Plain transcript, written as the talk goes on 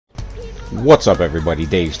What's up everybody,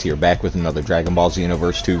 Dave's here, back with another Dragon Ball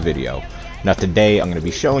Xenoverse 2 video. Now today I'm going to be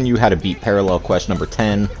showing you how to beat Parallel Quest number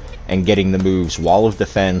 10 and getting the moves Wall of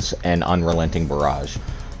Defense and Unrelenting Barrage.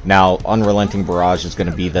 Now Unrelenting Barrage is going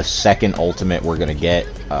to be the second ultimate we're going to get.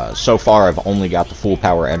 So far I've only got the full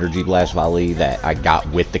power Energy Blast Volley that I got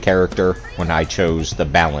with the character when I chose the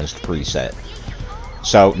balanced preset.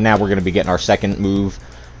 So now we're going to be getting our second move.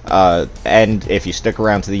 And if you stick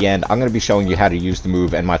around to the end, I'm going to be showing you how to use the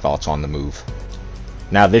move and my thoughts on the move.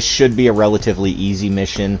 Now this should be a relatively easy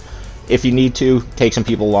mission. If you need to, take some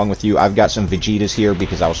people along with you. I've got some Vegetas here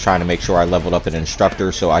because I was trying to make sure I leveled up an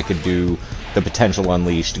instructor so I could do the potential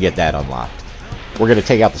unleashed to get that unlocked. We're going to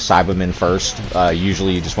take out the Cybermen first.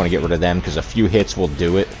 Usually you just want to get rid of them because a few hits will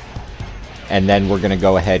do it. And then we're going to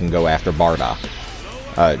go ahead and go after Bardock.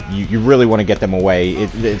 You really want to get them away.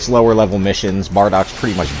 It's lower level missions. Bardock's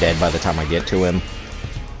pretty much dead by the time I get to him.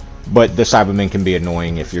 But the Cybermen can be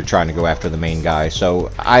annoying if you're trying to go after the main guy.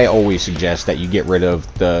 So I always suggest that you get rid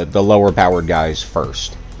of the lower powered guys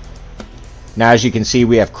first. Now as you can see,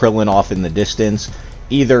 we have Krillin off in the distance.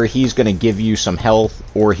 Either he's going to give you some health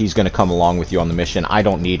or he's going to come along with you on the mission. I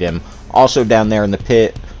don't need him. Also down there in the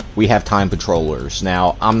pit, we have Time Patrollers.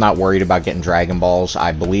 Now, I'm not worried about getting Dragon Balls.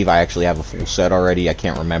 I believe I actually have a full set already. I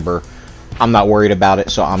can't remember. I'm not worried about it,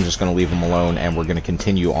 so I'm just going to leave them alone, and we're going to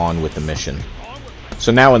continue on with the mission.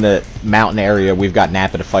 So now in the mountain area, we've got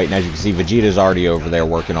Nappa to fight, and as you can see, Vegeta's already over there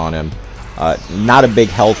working on him. Not a big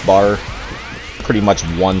health bar. Pretty much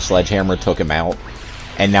one sledgehammer took him out.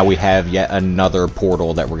 And now we have yet another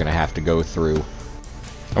portal that we're going to have to go through.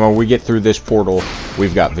 And when we get through this portal,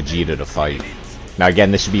 we've got Vegeta to fight. Now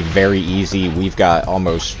again, this should be very easy. We've got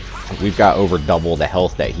over double the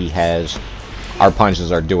health that he has. Our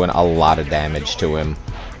punches are doing a lot of damage to him.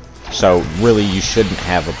 So really you shouldn't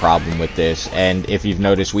have a problem with this. And if you've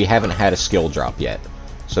noticed, we haven't had a skill drop yet.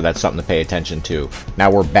 So that's something to pay attention to.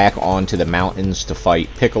 Now we're back onto the mountains to fight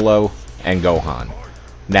Piccolo and Gohan.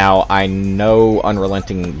 Now I know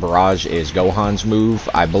Unrelenting Barrage is Gohan's move.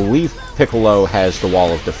 I believe Piccolo has the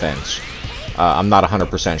Wall of Defense. I'm not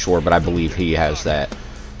 100% sure, but I believe he has that.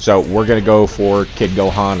 So we're going to go for Kid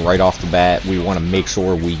Gohan right off the bat. We want to make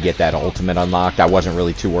sure we get that ultimate unlocked. I wasn't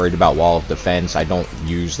really too worried about Wall of Defense. I don't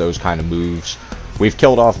use those kind of moves. We've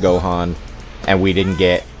killed off Gohan, and we didn't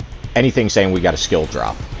get anything saying we got a skill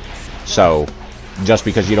drop. So just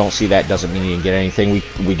because you don't see that doesn't mean you didn't get anything.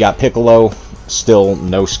 We got Piccolo, still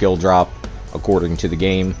no skill drop according to the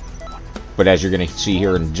game. But as you're going to see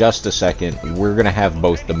here in just a second, we're going to have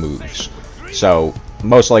both the moves. So,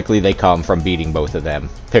 most likely they come from beating both of them.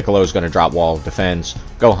 Piccolo's going to drop Wall of Defense,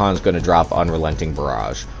 Gohan's going to drop Unrelenting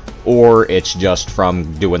Barrage. Or it's just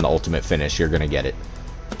from doing the ultimate finish, you're going to get it.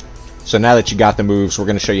 So now that you got the moves, we're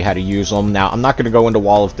going to show you how to use them. Now, I'm not going to go into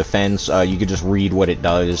Wall of Defense, you can just read what it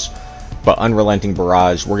does. But Unrelenting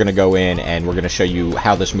Barrage, we're going to go in and we're going to show you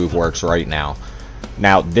how this move works right now.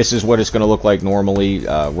 Now, this is what it's going to look like normally.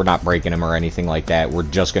 We're not breaking them or anything like that. We're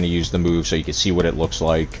just going to use the move so you can see what it looks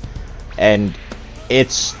like. And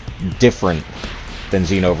it's different than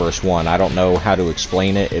Xenoverse 1. I don't know how to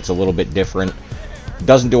explain it. It's a little bit different.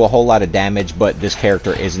 Doesn't do a whole lot of damage, but this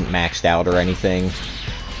character isn't maxed out or anything.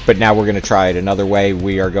 But now we're going to try it another way.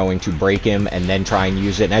 We are going to break him and then try and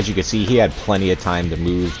use it. And as you can see, he had plenty of time to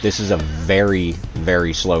move. This is a very,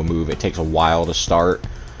 very slow move. It takes a while to start.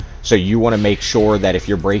 So you want to make sure that if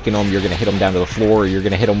you're breaking him, you're going to hit him down to the floor, or you're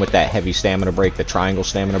going to hit him with that heavy stamina break, the triangle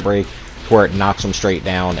stamina break, where it knocks them straight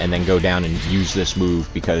down, and then go down and use this move,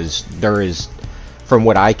 because there is, from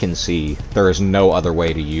what I can see, there is no other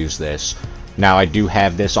way to use this. Now, I do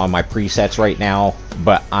have this on my presets right now,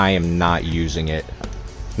 but I am not using it.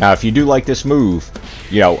 Now, if you do like this move,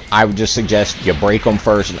 you know, I would just suggest you break them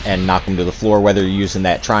first and knock them to the floor, whether you're using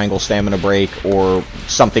that triangle stamina break or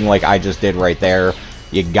something like I just did right there.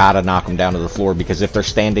 You gotta knock them down to the floor, because if they're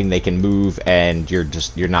standing, they can move, and you're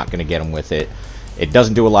not gonna get them with it. It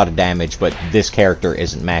doesn't do a lot of damage, but this character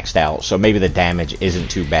isn't maxed out, so maybe the damage isn't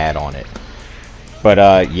too bad on it.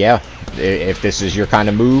 But yeah, if this is your kind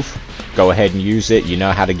of move, go ahead and use it. You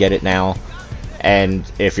know how to get it now. And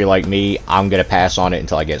if you're like me, I'm gonna pass on it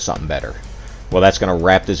until I get something better. Well, that's gonna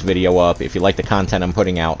wrap this video up. If you like the content I'm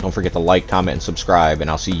putting out, don't forget to like, comment, and subscribe, and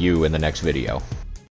I'll see you in the next video.